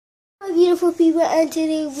beautiful people, and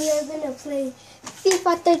today we are going to play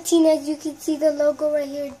FIFA 13. As you can see the logo right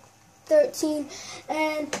here, 13.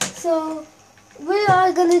 And so we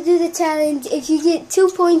are going to do the challenge. If you get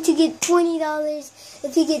 2 points, you get $20.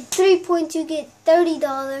 If you get 3 points, you get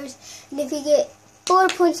 $30. And if you get 4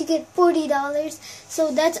 points, you get $40.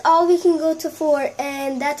 So that's all we can go to 4,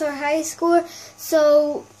 and that's our highest score.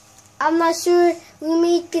 So I'm not sure. We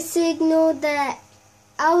make a signal that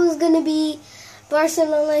I was going to be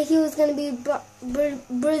Barcelona, he was gonna be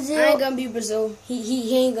Brazil. I ain't gonna be Brazil.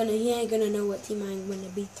 He ain't gonna know what team I'm gonna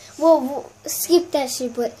be. Well, skip that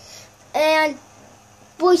shit. But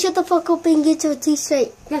boy, shut the fuck up and get your teeth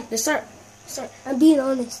straight. Come on, let's start. I'm being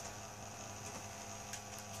honest.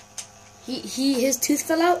 His tooth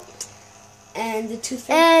fell out, and the tooth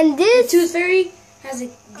fairy, and this the tooth fairy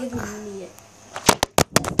hasn't given me yet.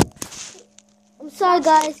 I'm sorry,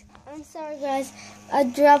 guys. I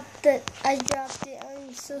dropped it. I'm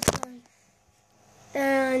so sorry.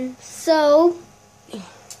 And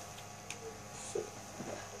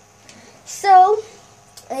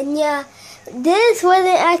and yeah, this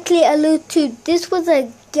wasn't actually a loose tooth. This was a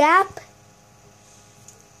gap.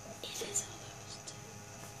 It is a loose tooth.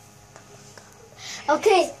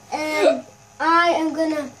 Okay, and I am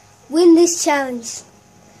gonna win this challenge.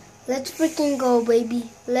 Let's freaking go, baby.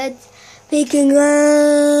 Let's freaking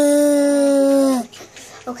go.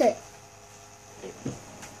 Okay.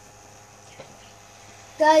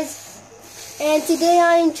 Guys, and today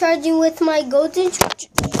I am charging with my golden charger.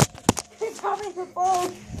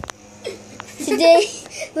 Today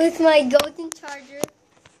with my golden charger.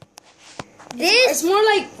 It's more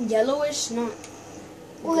like yellowish, not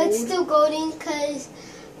well, gold. it's still golden because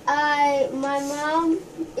my mom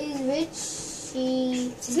is rich.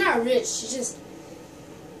 She's not rich. She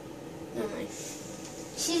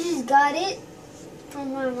just got it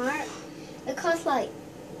from Walmart. It cost like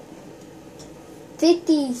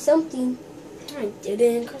 50 something. I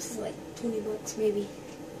didn't. It cost like $20 maybe.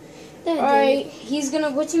 Alright,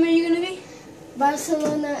 what team are you gonna be?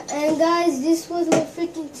 Barcelona. And guys, this was my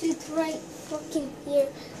freaking tooth right fucking here.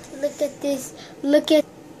 Look at this.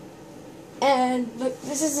 And look,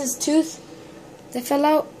 this is his tooth that fell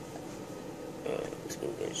out. Let's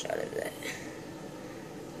get a shot of that.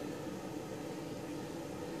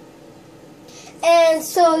 And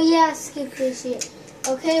so yeah, skip this shit.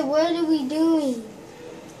 Okay, what are we doing?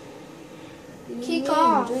 Kick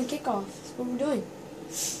off. We're doing kickoff. That's what we're doing.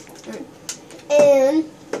 Alright. And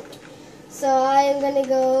so I am gonna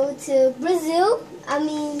go to Brazil.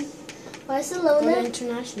 Barcelona. Go to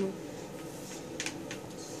international.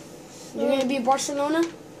 You're gonna be Barcelona?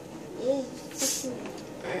 Yeah.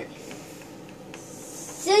 Alright.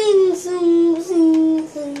 Sing, sing, sing,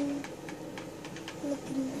 sing.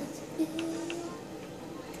 Looking at the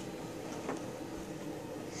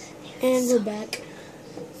And we're back.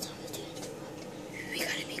 We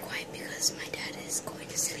gotta be quiet because my dad is going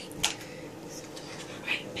to sleep.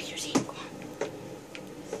 Alright, pick your team. Come on.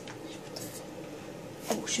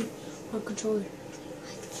 Oh shoot, wrong controller.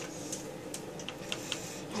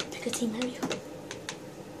 Alright, pick a team. Hurry up.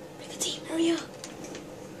 Pick a team. Hurry up.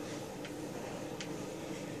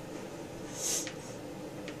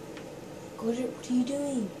 What are you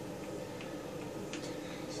doing?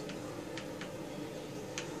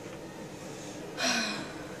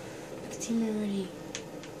 Team already.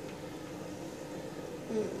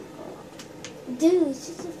 dude, it's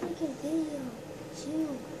just a freaking video.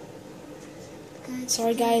 Chill.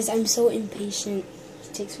 Sorry guys, I'm so impatient.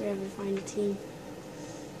 It takes forever to find a team.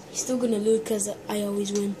 He's still gonna lose because I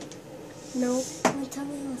always win. No, my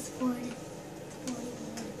tummy was 40.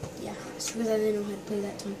 Yeah, it's because I didn't know how to play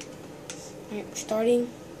that time. Alright, we're starting.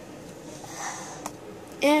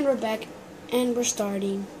 And we're back. And we're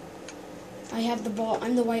starting. I have the ball.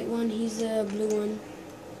 I'm the white one. He's the blue one.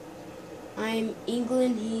 I'm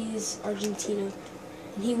England. He's Argentina.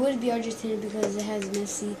 And he would be Argentina because it has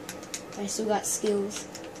Messi. I still got skills.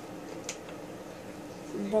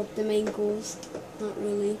 Broke them ankles. Not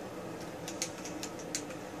really.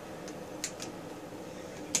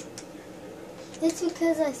 It's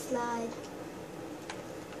because I slide.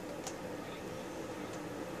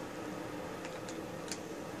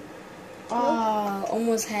 Ah,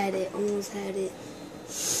 almost had it.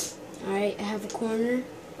 Alright, I have a corner.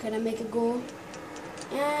 Can I make a goal?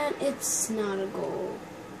 And it's not a goal.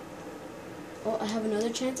 Oh, I have another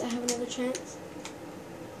chance.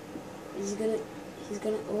 He's gonna,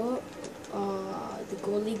 the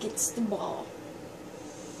goalie gets the ball.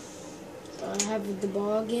 So I have the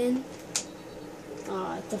ball again.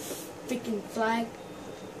 The freaking flag.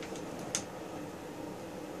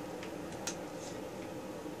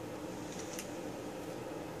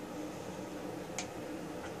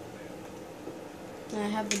 I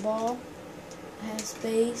have the ball. I have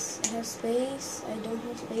space. I have space. I don't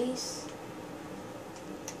have space.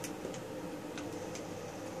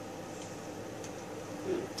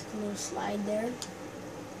 Took a little slide there.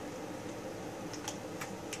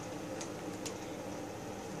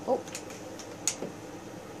 Oh.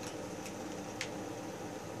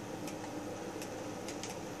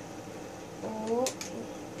 Oh.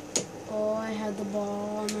 Oh, I had the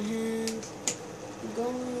ball in my hands. I'm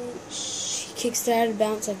going. She kicks it out of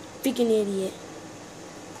bounds like a freaking idiot.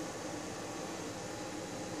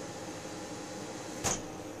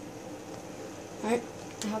 Alright,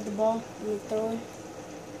 I have the ball. I'm going to throw it.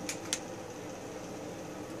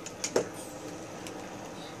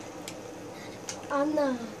 I'm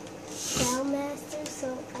the foul master,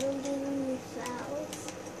 so I don't get any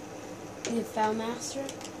fouls. You're a foul master?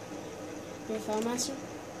 You're a foul master?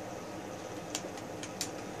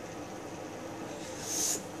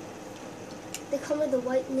 They come with the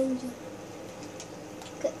white ninja.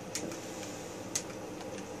 Good.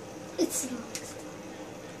 It's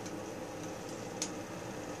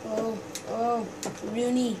long. Oh,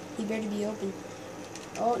 Rooney, he better be open.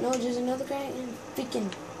 Oh no, there's another guy and freaking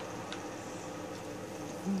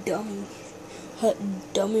dummy. Hot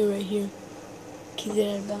dummy right here. Kick it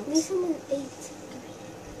out of bounds. At least I'm in 8th grade.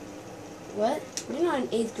 What? You're not in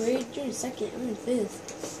 8th grade, you're in 2nd, I'm in 5th.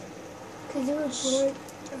 Because you were born.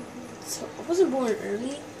 So I wasn't born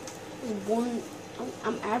early. I was born,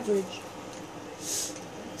 I'm average.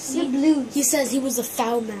 See, Blue. he says he was a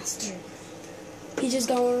foul master. He just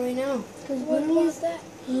got one right now. What about that?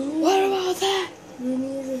 What about that?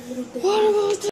 Rooney is a little bit. What about that?